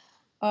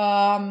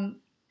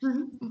um,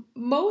 Mhm.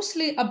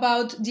 mostly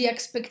about the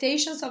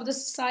expectations of the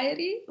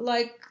society.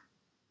 Like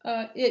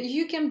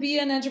you can be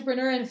an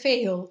entrepreneur and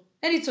fail,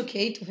 and it's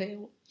okay to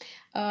fail.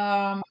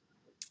 Um,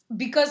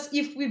 because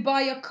if we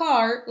buy a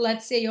car,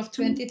 let's say of Mhm.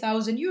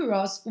 20,000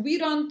 euros, we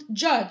don't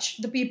judge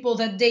the people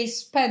that they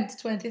spent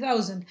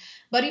 20,000.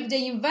 But if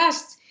they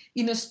invest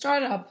in a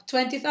startup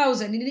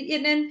 20,000,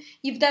 and then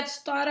if that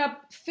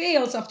startup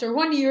fails after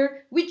 1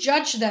 year, we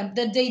judge them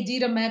that they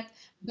did a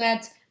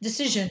bad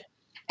decision,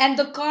 and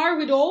the car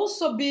would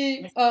also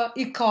be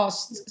a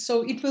cost,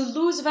 so it will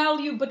lose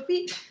value. But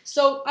we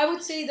so I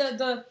would say that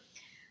the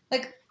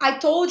like I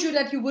told you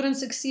that you wouldn't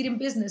succeed in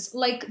business.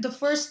 Like the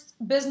first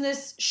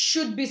business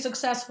should be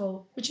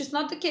successful, which is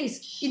not the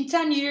case. In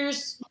 10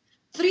 years,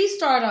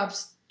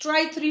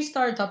 try three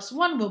startups,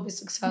 one will be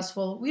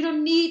successful. We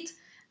don't need,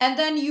 and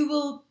then you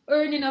will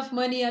earn enough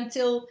money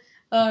until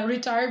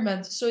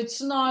retirement. So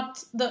it's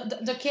not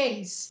the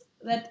case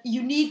that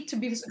you need to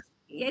be.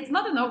 It's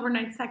not an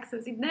overnight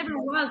success. It never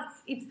was.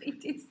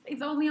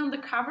 It's only on the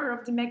cover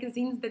of the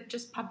magazines that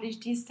just publish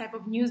this type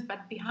of news,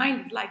 but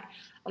behind it, like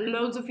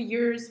loads of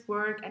years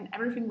work and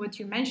everything what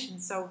you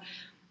mentioned. So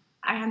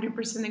I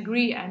 100%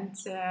 agree. And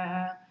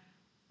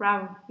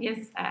wow, yes,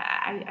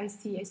 I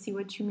see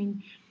what you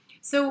mean.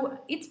 So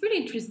it's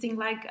really interesting.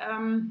 Like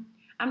I'm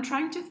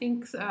trying to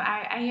think.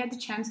 I had the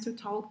chance to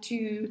talk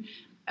to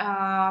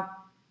uh,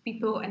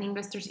 people and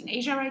investors in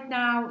Asia right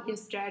now.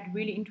 Yesterday, I had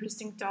really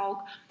interesting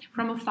talk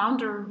from a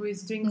founder who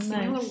is doing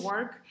similar Nice.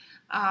 work,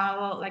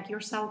 like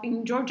yourself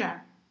in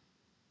Georgia.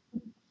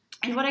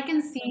 And what I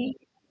can see,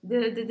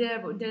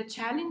 the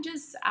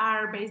challenges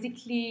are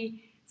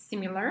basically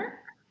similar.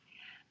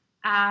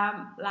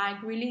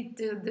 Like really,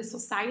 the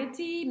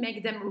society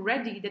make them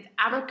ready that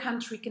other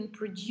country can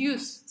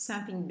produce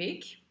something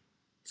big,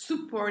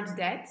 support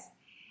that,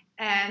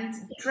 and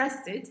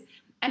trust it.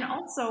 And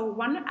also,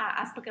 one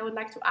aspect I would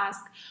like to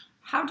ask: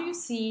 how do you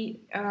see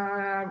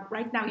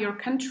right now your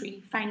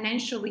country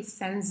financially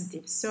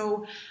sensitive?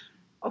 So,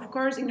 of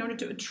course, in order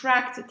to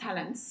attract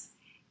talents,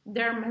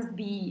 there must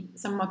be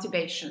some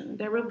motivation.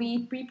 There will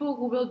be people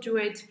who will do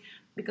it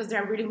because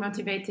they're really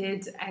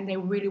motivated and they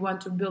really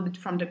want to build it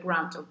from the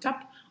ground to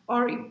top.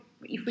 Or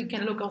if we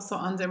can look also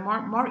on the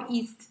more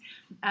east,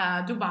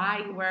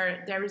 Dubai,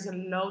 where there is a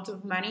lot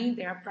of money,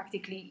 they are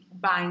practically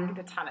buying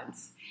the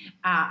talents,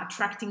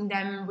 attracting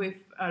them with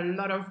a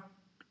lot of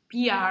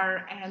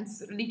PR and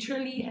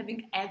literally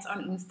having ads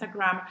on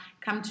Instagram.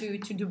 Come to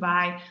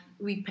Dubai,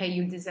 we pay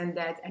you this and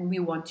that, and we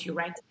want you,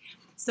 right?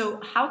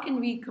 So how can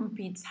we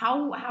compete?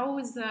 How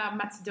is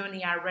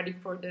Macedonia ready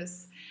for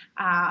this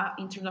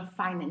in terms of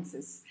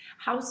finances?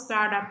 How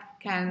startup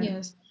can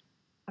Yes.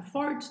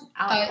 afford,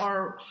 I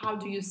or how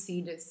do you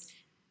see this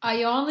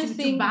I only to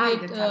think buy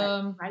the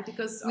talent, right?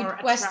 Because or with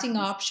questing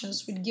attract these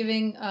options, talents. with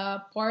giving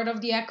part of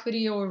the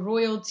equity or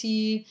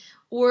royalty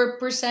or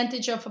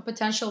percentage of a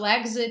potential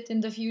exit in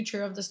the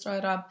future of the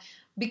startup.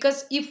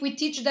 Because if we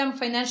teach them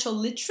financial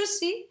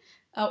literacy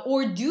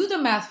or do the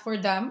math for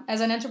them as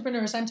an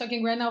entrepreneur, so I'm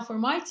talking right now for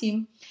my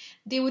team,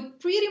 they would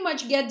pretty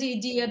much get the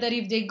idea that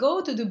if they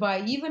go to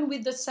Dubai, even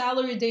with the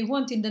salary they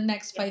want in the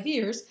next Yes, 5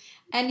 years,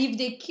 and if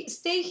they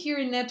stay here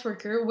in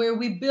Networker, where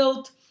we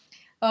build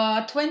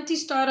 20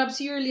 startups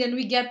yearly and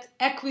we get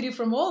equity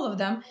from all of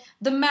them,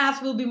 the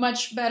math will be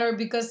much better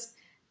because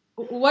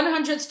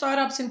 100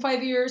 startups in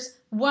 5 years,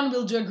 one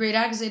will do a great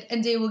exit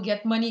and they will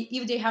get money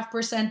if they have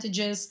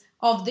percentages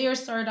of their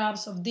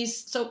startups of this.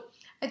 So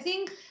I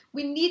think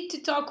we need to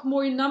talk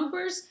more in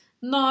numbers,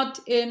 not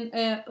in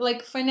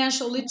like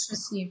financial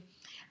literacy.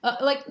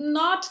 Like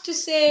not to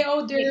say,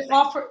 oh, they're exactly.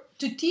 offer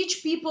to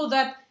teach people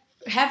that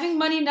having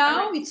money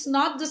now, Correct. it's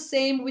not the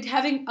same with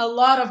having a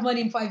lot of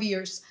money in 5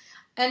 years,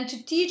 and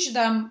to teach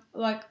them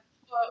like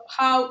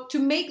how to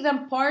make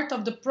them part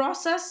of the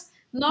process,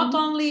 not Mhm.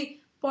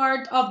 only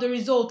part of the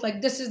result,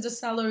 like this is the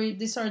salary,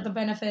 these are the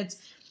benefits,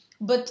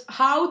 but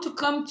how to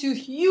come to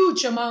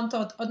huge amount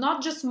of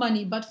not just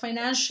money but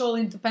financial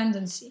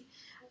independency,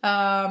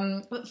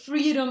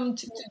 freedom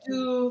to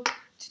do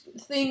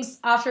things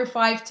after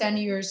 5 10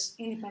 years.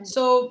 Independent.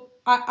 So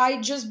I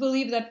just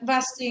believe that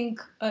vesting,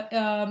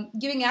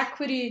 giving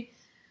equity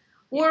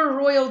Yeah. or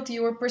royalty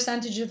or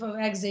percentage of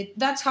exit,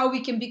 that's how we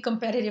can be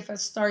competitive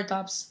as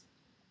startups.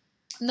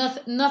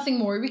 Nothing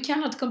more. We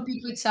cannot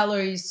compete with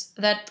salaries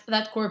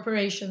that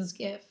corporations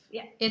give.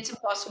 Yeah. It's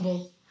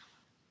impossible.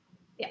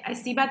 Yeah, I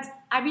see. But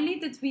I believe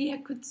that we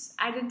could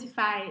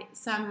identify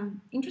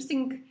some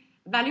interesting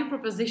value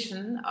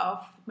proposition of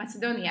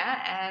Macedonia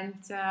and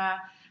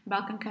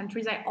Balkan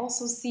countries. I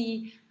also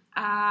see,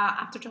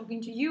 after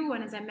talking to you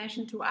and as I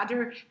mentioned to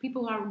other people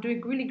who are doing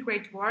really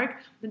great work,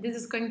 that this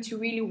is going to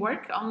really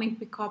work only if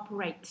we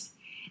cooperate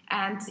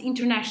and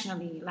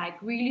internationally, like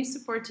really Yeah.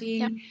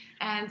 supporting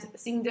and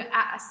seeing the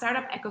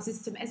startup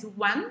ecosystem as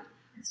one,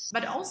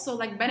 but also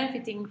like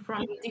benefiting from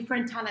the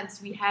different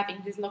talents we have in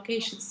this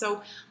location. So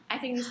I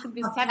think this could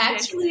be a subject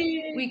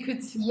Actually, we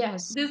could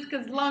yes.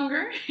 discuss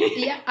longer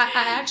Yeah,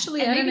 I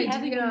actually and had an maybe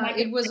having a, idea. like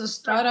a It was a workshop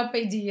startup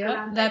idea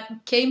around that.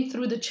 that came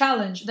through the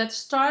challenge that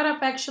startup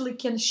actually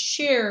can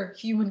share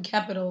human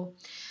capital.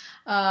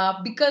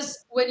 Because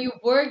when you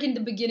work in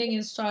the beginning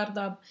in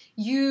startup,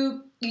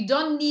 you you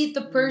don't need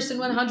the person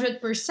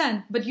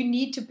 100%, but you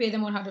need to pay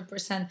them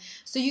 100%.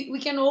 So we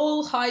can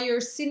all hire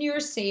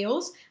senior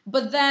sales,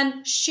 but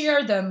then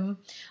share them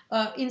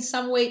in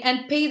some way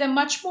and pay them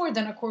much more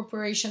than a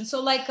corporation.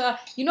 So like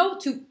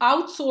to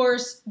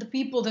outsource the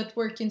people that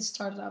work in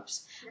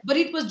startups. But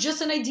it was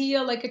just an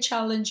idea, like a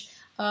challenge.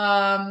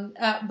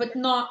 But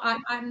no,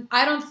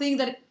 I don't think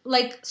that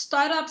like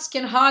startups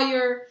can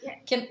hire Yeah.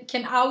 can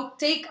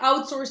take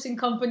outsourcing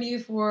company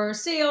for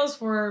sales,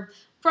 for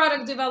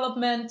product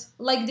development.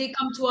 Like they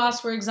come to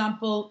us, for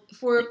example,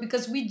 for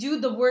because we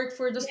do the work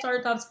for the Yeah.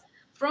 startups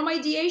from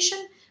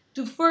ideation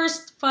to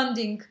first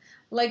funding.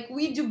 Like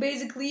we do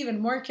basically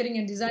even marketing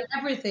and design,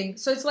 everything.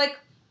 So it's like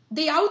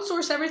they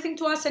outsource everything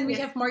to us, and we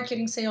Yes. have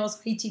marketing, sales,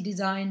 IT,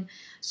 design.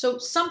 So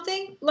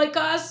something like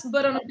us,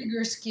 but on a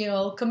bigger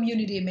scale,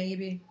 community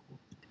maybe.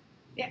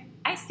 Yeah,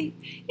 I see.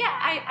 Yeah,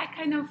 I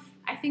kind of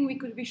I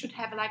think we should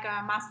have like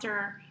a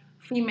master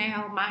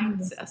female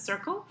minds Yes.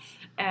 circle.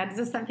 This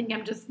is something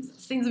I'm just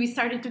since we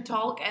started to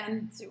talk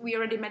and we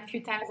already met a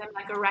few times. I'm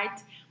like, all right,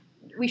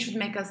 we should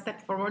make a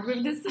step forward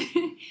with this.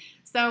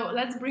 So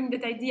let's bring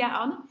that idea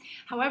on.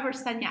 However,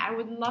 Sanya, I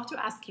would love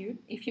to ask you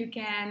if you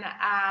can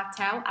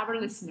tell our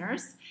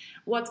listeners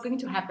what's going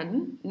to happen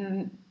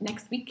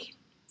next week.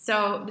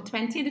 So the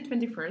 20th, the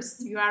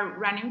 21st, you are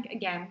running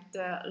again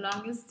the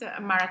longest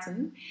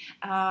marathon,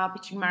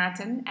 pitching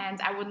marathon,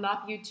 and I would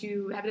love you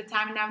to have the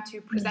time now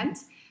to present,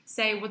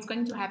 say what's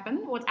going to happen,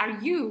 what are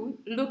you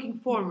looking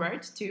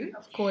forward to,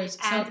 Of course.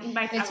 and So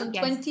invite it's our on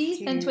guests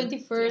 20th and to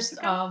 21st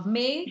come. of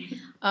May.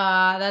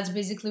 That's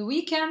basically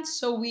weekend.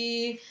 So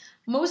we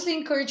mostly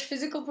encourage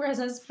physical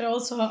presence, but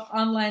also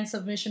online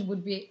submission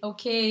would be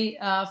okay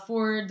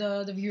for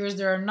the viewers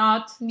that are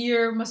not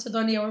near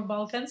Macedonia or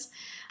Balkans.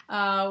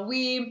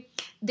 We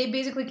They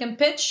basically can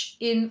pitch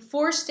in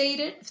four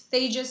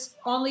stages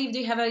only if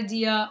they have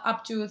idea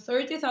up to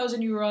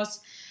 30,000 euros.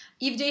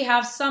 If they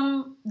have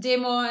some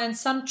demo and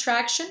some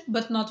traction,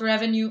 but not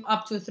revenue,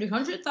 up to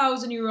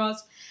 300,000 euros,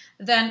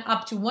 then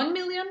up to 1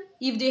 million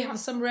if they have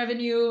some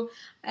revenue,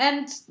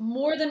 and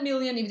more than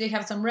million if they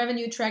have some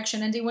revenue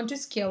traction and they want to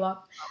scale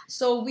up.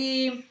 So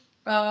we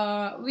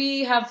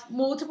have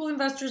multiple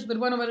investors, but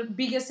one of our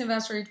biggest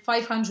investors is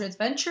 500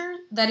 Venture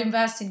that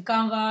invests in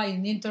Canva,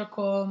 in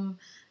Intercom,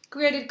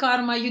 Credit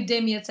Karma,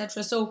 Udemy,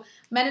 etc. So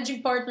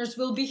managing partners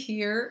will be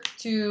here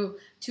to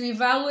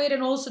evaluate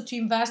and also to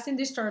invest in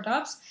these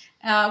startups.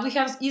 We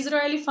have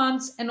Israeli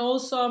funds and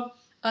also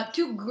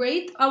two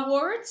great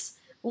awards.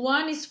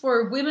 One is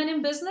for women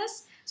in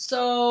business.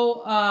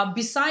 So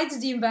besides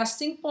the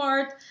investing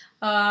part,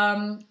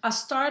 a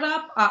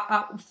startup,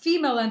 a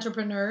female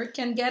entrepreneur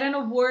can get an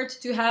award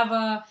to have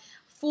a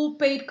full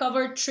paid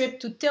covered trip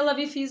to Tel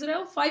Aviv,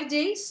 Israel, 5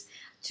 days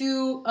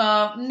to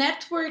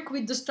network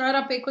with the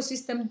startup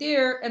ecosystem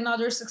there and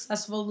other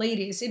successful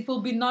ladies. It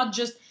will be not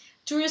just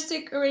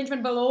touristic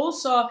arrangement, but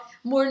also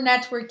more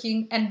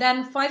networking. And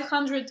then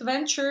 500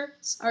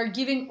 Ventures are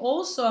giving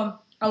also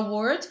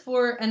award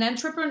for an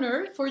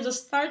entrepreneur for the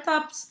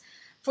startups.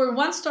 For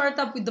one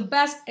startup with the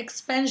best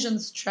expansion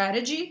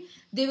strategy,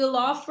 they will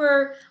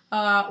offer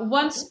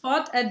one Okay.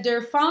 spot at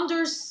their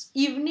founders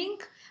evening,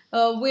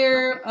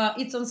 where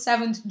Okay. it's on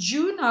 7th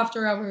June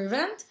after our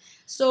event.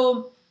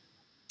 So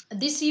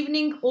this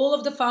evening, all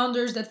of the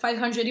founders that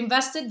 500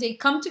 invested, they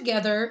come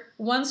together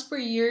once per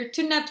year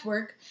to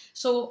network.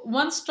 So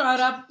one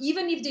startup,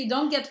 even if they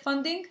don't get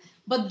funding,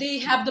 but they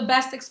have the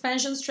best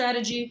expansion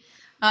strategy,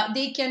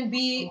 they can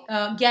be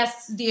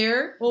guests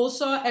there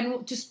also,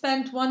 and to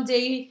spend 1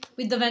 day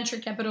with the venture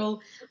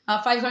capital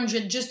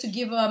 500 just to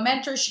give a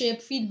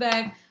mentorship,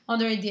 feedback on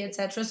their idea,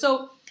 etc.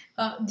 So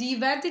the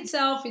event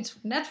itself, it's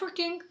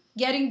networking,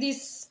 getting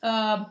these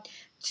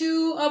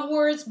two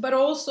awards, but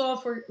also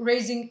for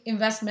raising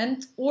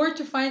investment or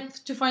to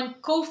find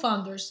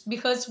co-founders,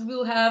 because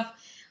we have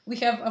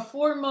a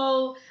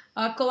formal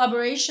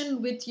collaboration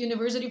with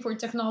University for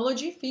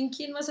Technology,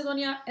 Finki in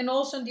Macedonia, and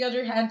also on the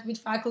other hand with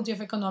Faculty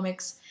of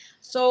Economics.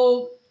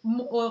 So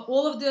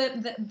all of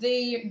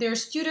their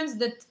students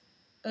that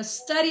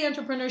study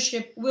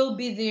entrepreneurship will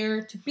be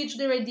there to pitch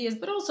their ideas,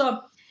 but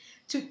also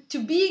to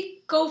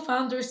be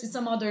co-founders in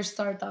some other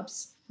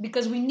startups,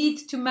 because we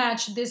need to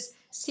match this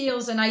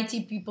sales and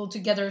IT people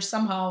together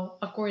somehow,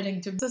 according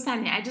to. So,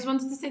 Sanya, I just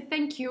wanted to say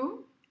thank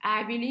you.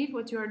 I believe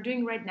what you are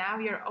doing right now,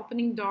 you're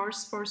opening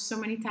doors for so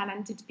many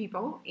talented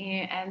people,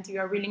 and you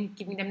are really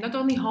giving them not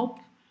only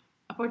hope,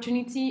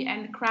 opportunity,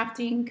 and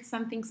crafting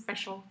something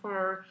special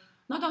for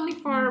not only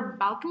for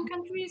Balkan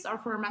countries or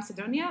for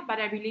Macedonia, but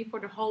I believe for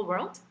the whole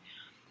world.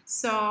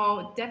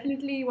 So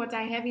definitely, what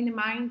I have in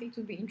mind, it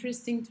would be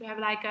interesting to have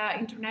like a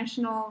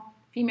international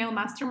female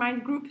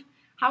mastermind group.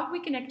 How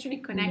we can actually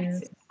connect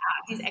Yes.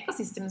 these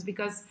ecosystems,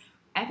 because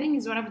I think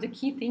it's one of the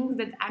key things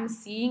that I'm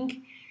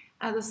seeing.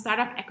 The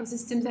startup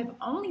ecosystems have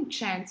only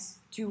chance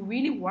to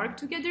really work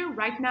together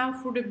right now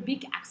for the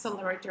big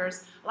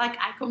accelerators like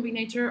I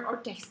Combinator or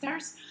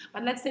Techstars.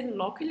 But let's say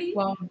locally,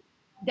 Wow.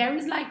 there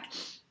is like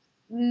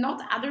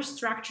not other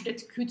structure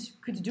that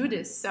could do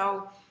this.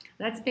 So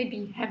let's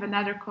maybe have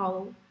another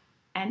call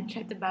and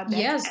chat about that.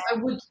 Yes, I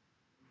would.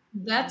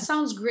 That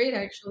sounds great.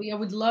 Actually, I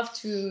would love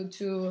to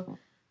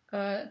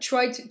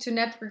try to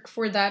network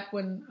for that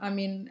one. I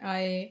mean,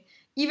 I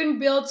even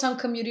build some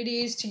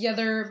communities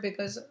together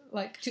because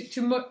like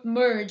to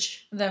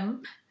merge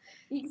them,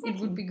 it would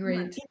Exactly. be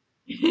great.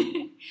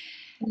 Yeah.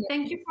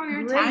 Thank you for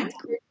your time. Great,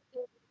 great.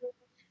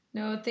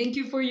 No, thank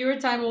you for your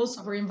time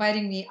also for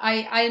inviting me.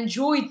 I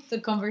enjoyed the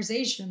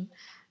conversation.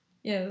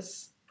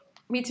 Yes.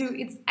 Me too.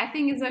 It's I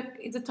think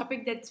it's a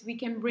topic that we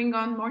can bring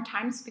on more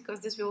times because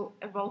this will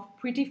evolve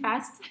pretty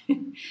fast.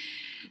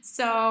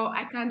 So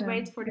I can't Yeah.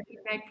 wait for the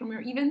feedback from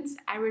your event.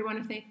 I really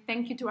want to say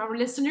thank you to our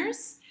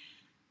listeners.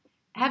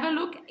 Have a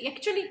look.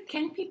 Actually,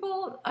 can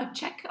people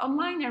check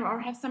online or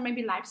have some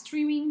maybe live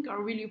streaming,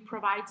 or will you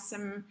provide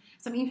some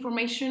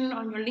information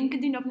on your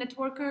LinkedIn of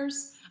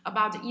networkers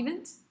about the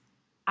event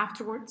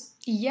afterwards?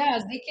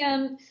 Yes, they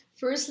can.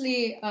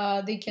 Firstly,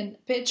 they can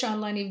pitch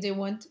online if they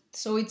want.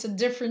 So it's a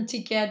different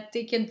ticket.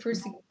 They can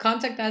firstly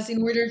contact us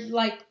in order,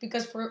 like,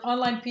 because for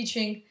online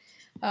pitching,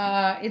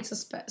 it's a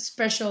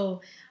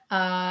special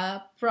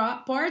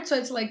part. So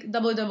it's like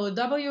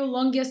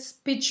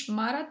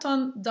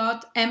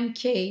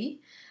www.longestpitchmarathon.mk.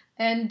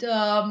 And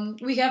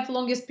we have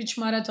longest pitch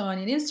marathon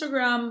in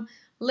Instagram,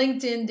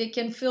 LinkedIn. They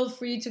can feel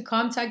free to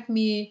contact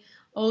me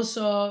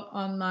also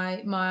on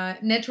my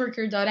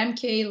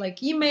networker.mk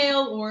like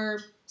email or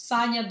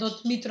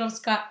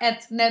sanya.mitrovska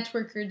at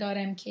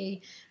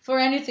networker.mk for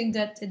anything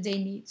that they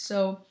need.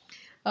 So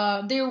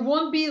there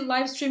won't be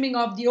live streaming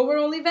of the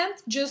overall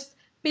event, just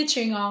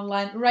pitching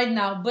online right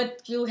now,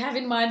 but we'll have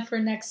in mind for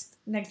next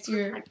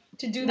year Perfect.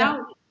 to do that.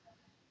 Now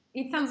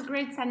it sounds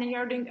great, Sanya.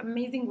 You're doing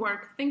amazing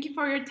work. Thank you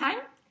for your time,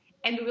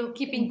 and we'll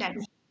keep in Thank touch.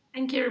 you.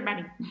 Thank you,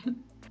 everybody.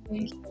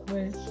 Thank you.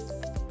 Bye.